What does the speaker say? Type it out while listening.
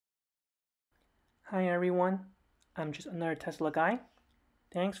Hi everyone, I'm just another Tesla guy.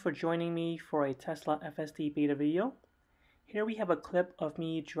 Thanks for joining me for a Tesla FSD beta video. Here we have a clip of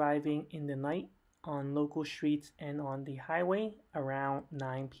me driving in the night on local streets and on the highway around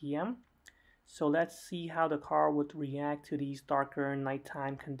 9 p.m. So let's see how the car would react to these darker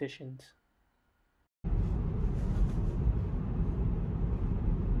nighttime conditions.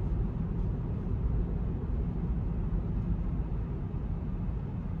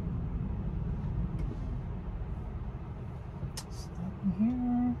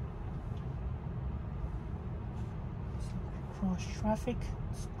 Here, cross traffic.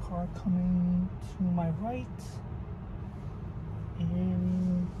 This car coming to my right,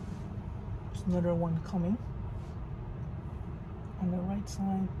 and there's another one coming on the right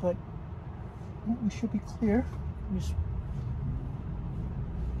side, but we should be clear. Just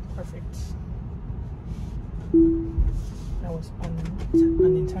perfect. That was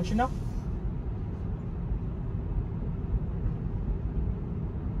unintentional.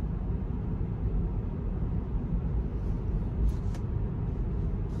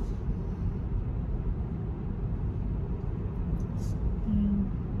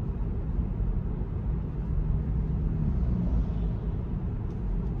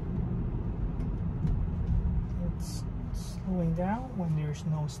 It's slowing down when there's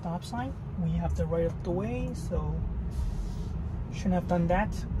no stop sign. We have the right of the way, so shouldn't have done that.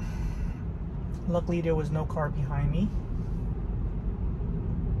 Luckily there was no car behind me.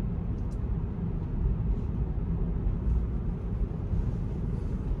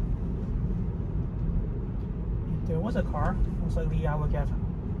 If there was a car, most likely I would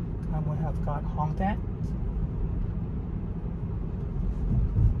have got honked at.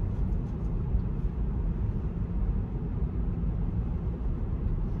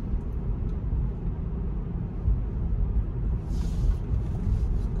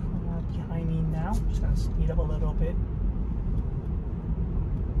 I'm just going to speed up a little bit.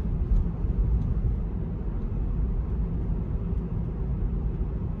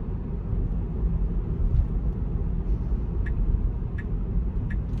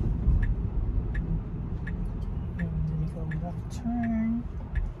 And then we go left turn.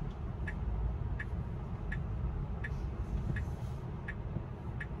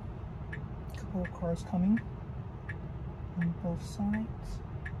 Couple of cars coming on both sides.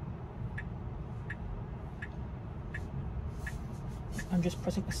 I'm just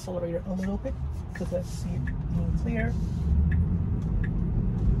pressing accelerator a little bit because I see it being clear.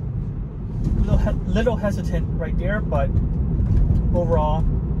 Little hesitant right there, but overall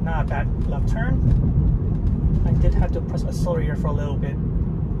not a bad left turn. I did have to press accelerator for a little bit.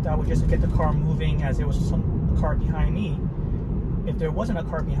 That would just get the car moving, as there was some car behind me. If there wasn't a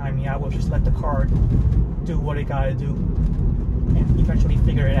car behind me, I would just let the car do what it gotta do and eventually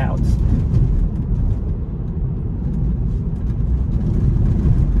figure it out.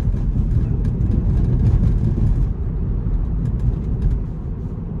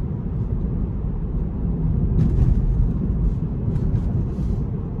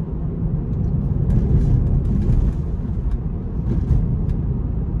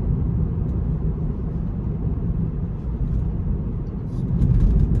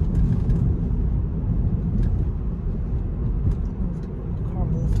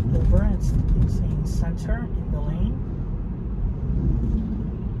 It's in center in the lane.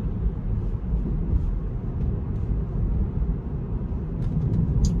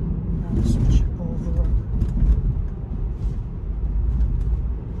 Now switch over.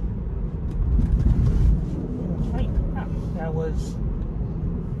 Right, yeah, that was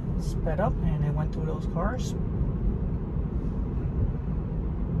sped up and it went through those cars.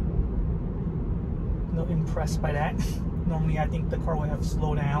 No, impressed by that. Normally I think the car would have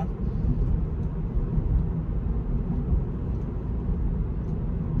slowed down.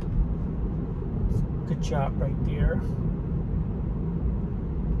 Good job right there.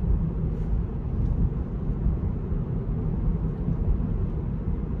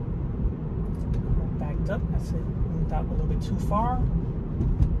 Backed up. That's it. Moved out a little bit too far.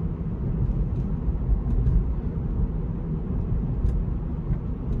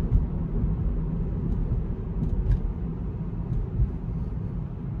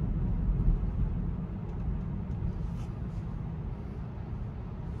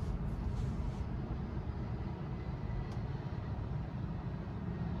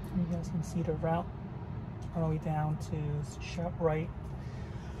 You guys can see the route all the way down to ShopRite.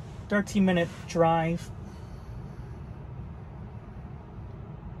 13-minute drive.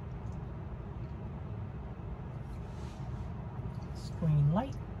 Green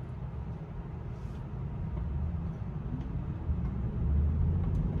light.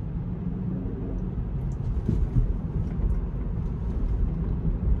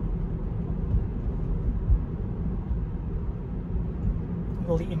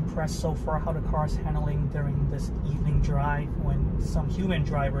 really impressed so far how the car is handling during this evening drive when some human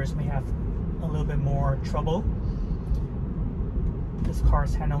drivers may have a little bit more trouble. This car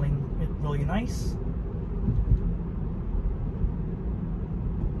is handling it really nice.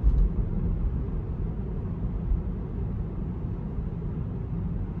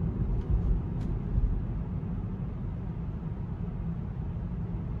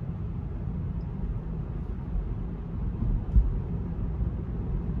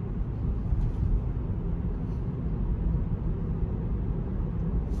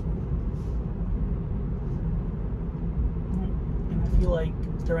 I feel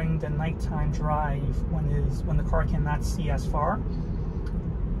like during the nighttime drive, when the car cannot see as far,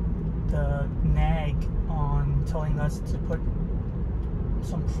 the nag on telling us to put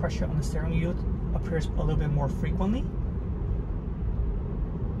some pressure on the steering wheel appears a little bit more frequently.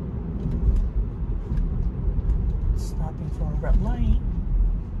 Stopping for a red light.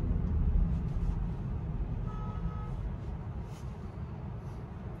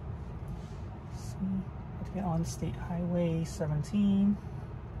 Get on State Highway 17.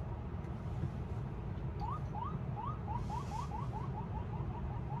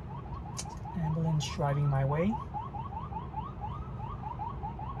 Ambulance driving my way.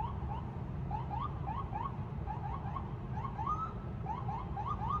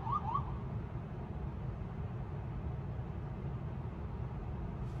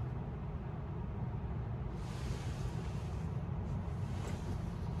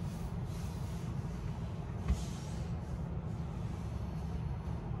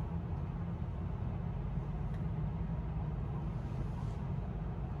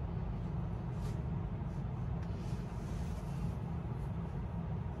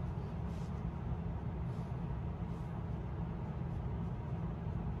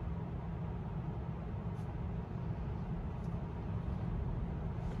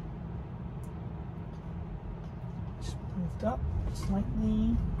 Moved up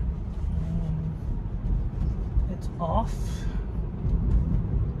slightly and it's off.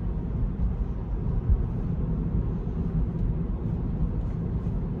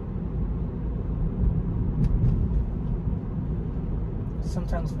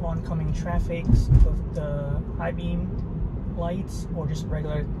 Sometimes oncoming traffic with the high beam lights or just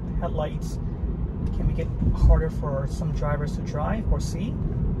regular headlights can make it harder for some drivers to drive or see,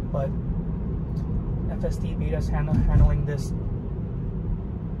 but FSD Beta is handling this,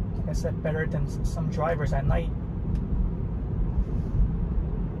 like I said, better than some drivers at night.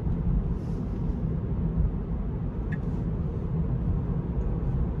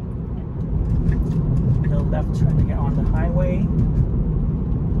 The left turn to get on the highway.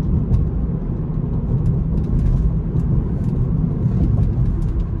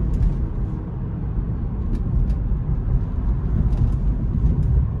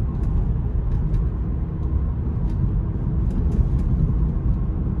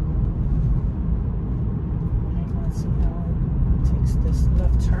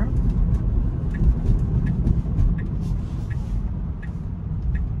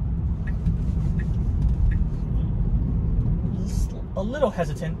 A little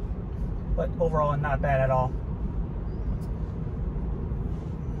hesitant, but overall not bad at all.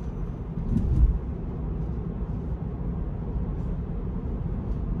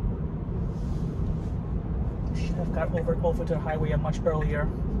 Should have got over to the highway much earlier.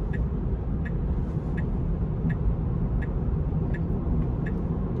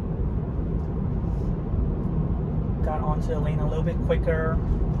 Got onto the lane a little bit quicker,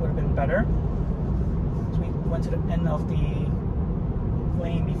 would have been better. So we went to the end of the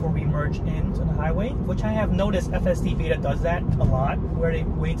lane before we merge into the highway, which I have noticed FSD Beta does that a lot, where it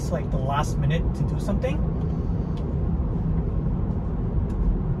waits like the last minute to do something.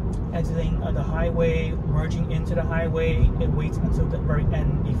 Exiting the highway, merging into the highway, it waits until the very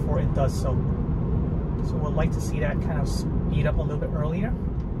end before it does so. So we'd like to see that kind of speed up a little bit earlier.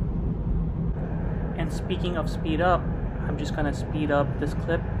 And speaking of speed up, I'm just gonna speed up this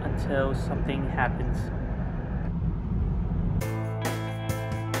clip until something happens.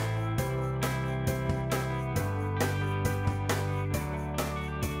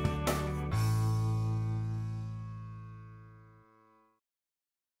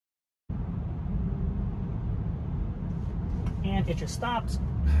 And it just stopped.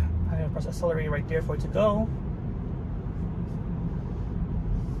 I have pressed accelerate right there for it to go.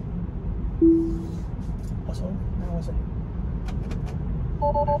 Also, that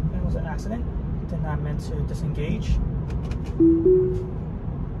was an accident. Did not meant to disengage.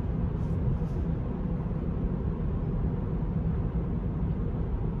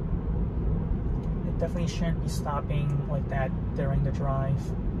 It definitely shouldn't be stopping like that during the drive.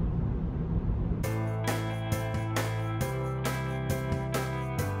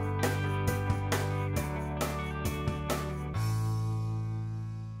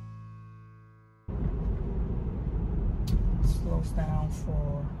 Slows down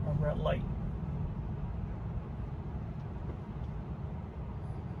for a red light.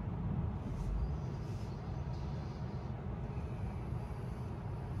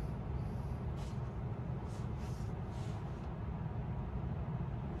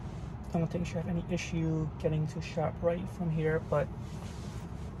 I don't think she have any issue getting to sharp right from here, but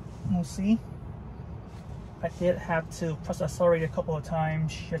we'll see. I did have to press accelerator a couple of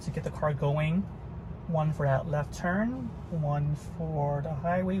times just to get the car going. One for that left turn, one for the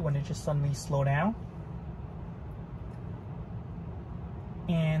highway when it just suddenly slowed down.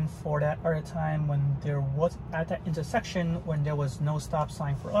 And for that other time when there was at that intersection when there was no stop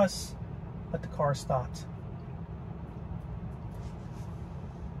sign for us, but the car stopped.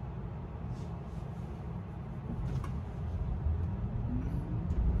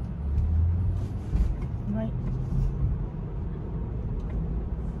 Right.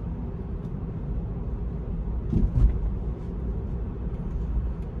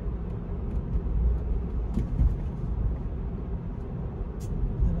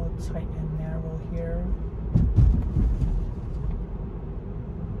 Little tight and narrow here.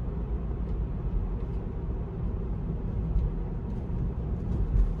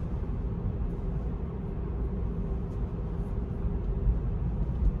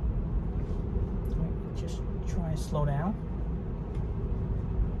 Just try and slow down.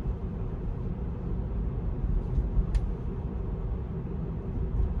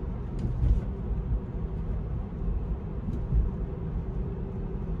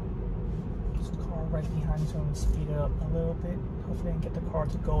 This car right behind, so I'm going to speed it up a little bit. Hopefully I can get the car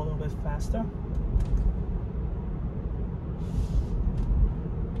to go a little bit faster.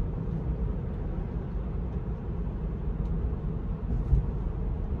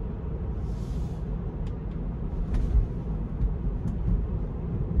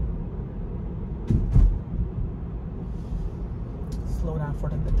 Slow down for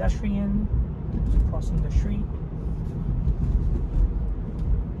the pedestrian crossing the street.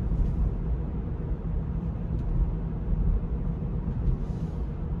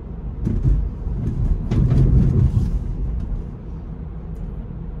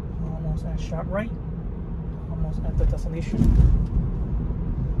 Almost at sharp right, almost at the destination.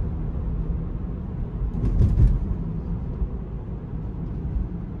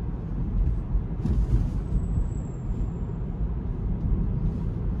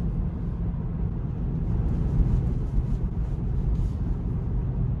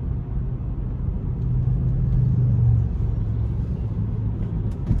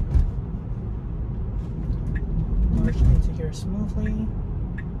 Merge into here smoothly.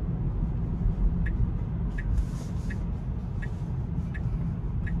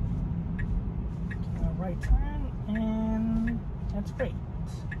 Right turn, and that's great.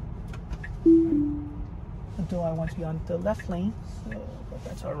 Although I want to be on the left lane, so but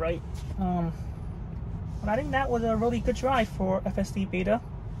that's all right. But I think that was a really good drive for FSD Beta,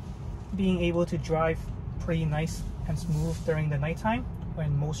 being able to drive pretty nice and smooth during the nighttime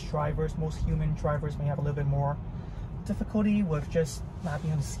when most human drivers may have a little bit more difficulty with just not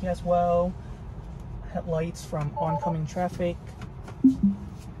being able to see as well, headlights from oncoming traffic.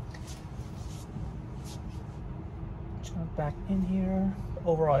 Jump back in here.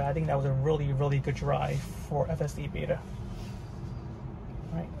 Overall, I think that was a really good drive for FSD Beta.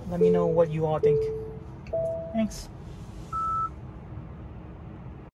 Alright, let me know what you all think. Thanks.